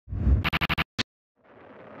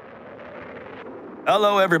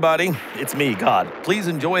Hello, everybody. It's me, God. Please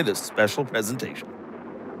enjoy this special presentation.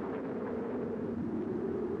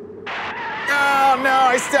 Oh, no,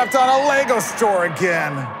 I stepped on a Lego store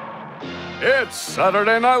again. It's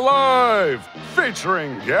Saturday Night Live,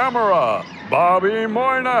 featuring Gamera, Bobby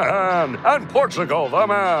Moynihan, and Portugal the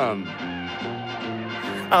Man.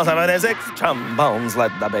 I'll have it 6 trombones,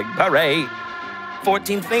 let the big parade.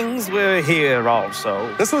 14 things were here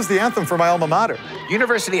also. This was the anthem for my alma mater.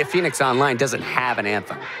 University of Phoenix Online doesn't have an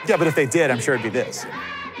anthem. Yeah, but if they did, I'm sure it'd be this.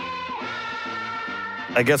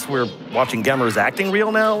 I guess we're watching Gamera's acting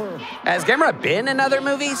reel now? Has Gamera been in other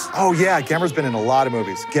movies? Oh, yeah, Gamera's been in a lot of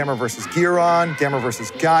movies. Gamera versus Giron, Gamera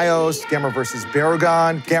versus Gaios, Gamera versus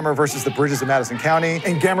Baragon, Gamera versus the Bridges of Madison County,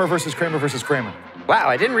 and Gamera versus Kramer versus Kramer. Wow,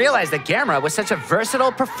 I didn't realize that Gamera was such a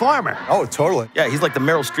versatile performer. Oh, totally. Yeah, he's like the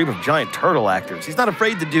Meryl Streep of giant turtle actors. He's not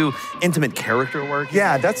afraid to do intimate character work.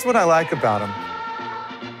 Yeah, that's what I like about him.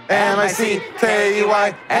 M-I-C-K-E-Y-M-O-U-S-E.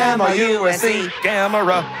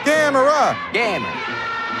 Gamera. Gamera. Gamera.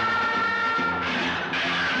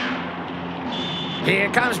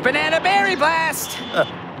 Here comes Banana Berry Blast.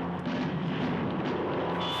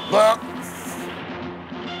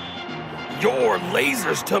 Your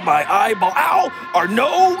lasers to my eyeball, ow, are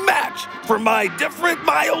no match for my different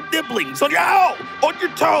mild nibblings on your, ow, on your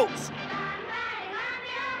toes.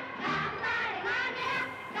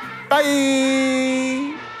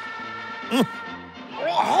 Bye.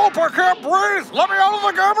 I hope I can't breathe. Let me out of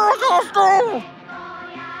the Gamera costume.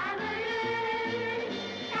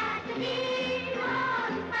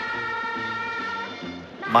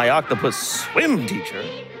 My octopus swim teacher.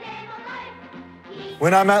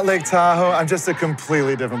 When I'm at Lake Tahoe, I'm just a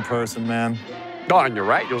completely different person, man. Oh, and you're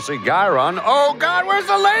right, you'll see Gyron. Oh, God, where's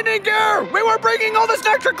the landing gear? We were bringing all this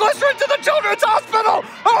nitroglycerin to the children's hospital.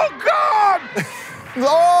 Oh, God!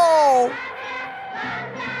 Oh!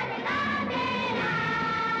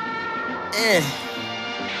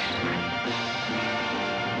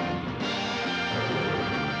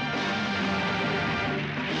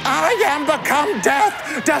 I am become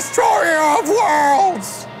death, destroyer of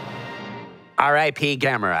worlds! R.I.P.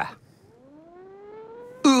 Gamera.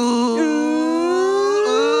 Ooh,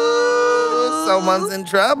 someone's in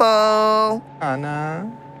trouble.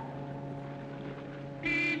 Anna.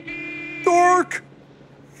 Dork!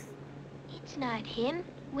 It's not him.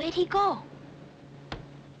 Where'd he go?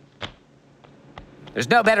 There's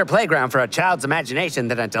no better playground for a child's imagination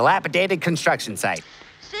than a dilapidated construction site.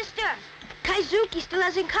 Sister, Kaizuki still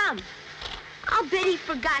hasn't come. I'll bet he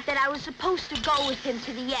forgot that I was supposed to go with him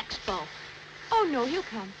to the expo. Oh, no, he'll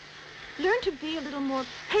come. Learn to be a little more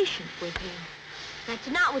patient with him. That's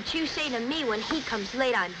not what you say to me when he comes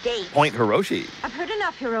late on dates. Point Hiroshi. I've heard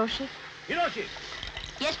enough, Hiroshi. Hiroshi!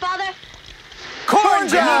 Yes, Father? Corn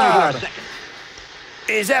job!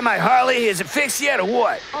 Is that my Harley? Is it fixed yet or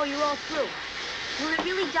what? Oh, you're all through. Will it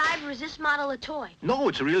really dive, or is this model a toy? No,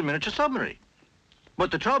 it's a real miniature submarine. But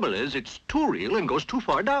the trouble is, it's too real and goes too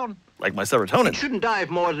far down. Like my serotonin. It shouldn't dive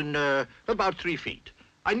more than about 3 feet.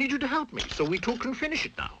 I need you to help me, so we two can finish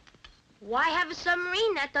it now. Why have a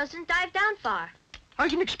submarine that doesn't dive down far? I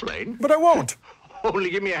can explain. But I won't.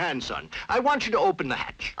 Only give me a hand, son. I want you to open the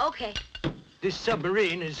hatch. Okay. This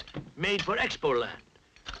submarine is made for Expo Land.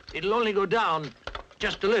 It'll only go down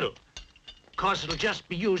just a little, because it'll just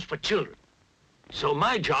be used for children. So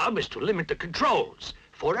my job is to limit the controls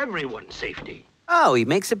for everyone's safety. Oh, he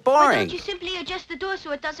makes it Why boring. don't you simply adjust the door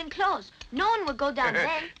so it doesn't close? No one would go down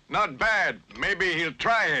then. Not bad. Maybe he'll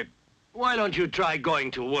try it. Why don't you try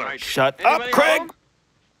going to work? Shut Anybody up, Craig. home?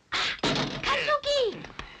 Kaizuki!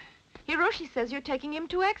 Hiroshi says you're taking him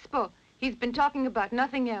to Expo. He's been talking about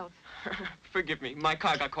nothing else. Forgive me, my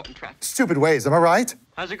car got caught in traffic. Stupid ways, am I right?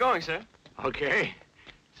 How's it going, sir? Okay.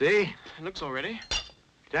 See? It looks all ready.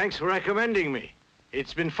 Thanks for recommending me.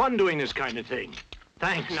 It's been fun doing this kind of thing.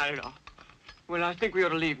 Thanks. Not at all. Well, I think we ought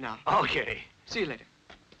to leave now. Okay. See you later.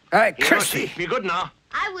 All right, Hiroshi, Kirsty. be good now.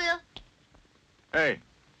 I will. Hey,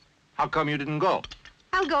 how come you didn't go?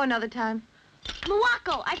 I'll go another time.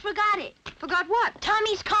 Mawako, I forgot it. Forgot what?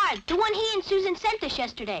 Tommy's card, the one he and Susan sent us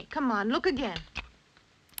yesterday. Come on, look again.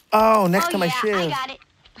 Oh, next oh, to my yeah, shiv. I got it.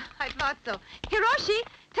 I thought so. Hiroshi,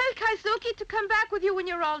 tell Kaizuki to come back with you when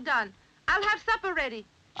you're all done. I'll have supper ready.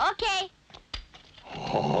 Okay.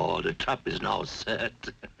 Oh, the trap is now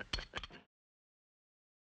set.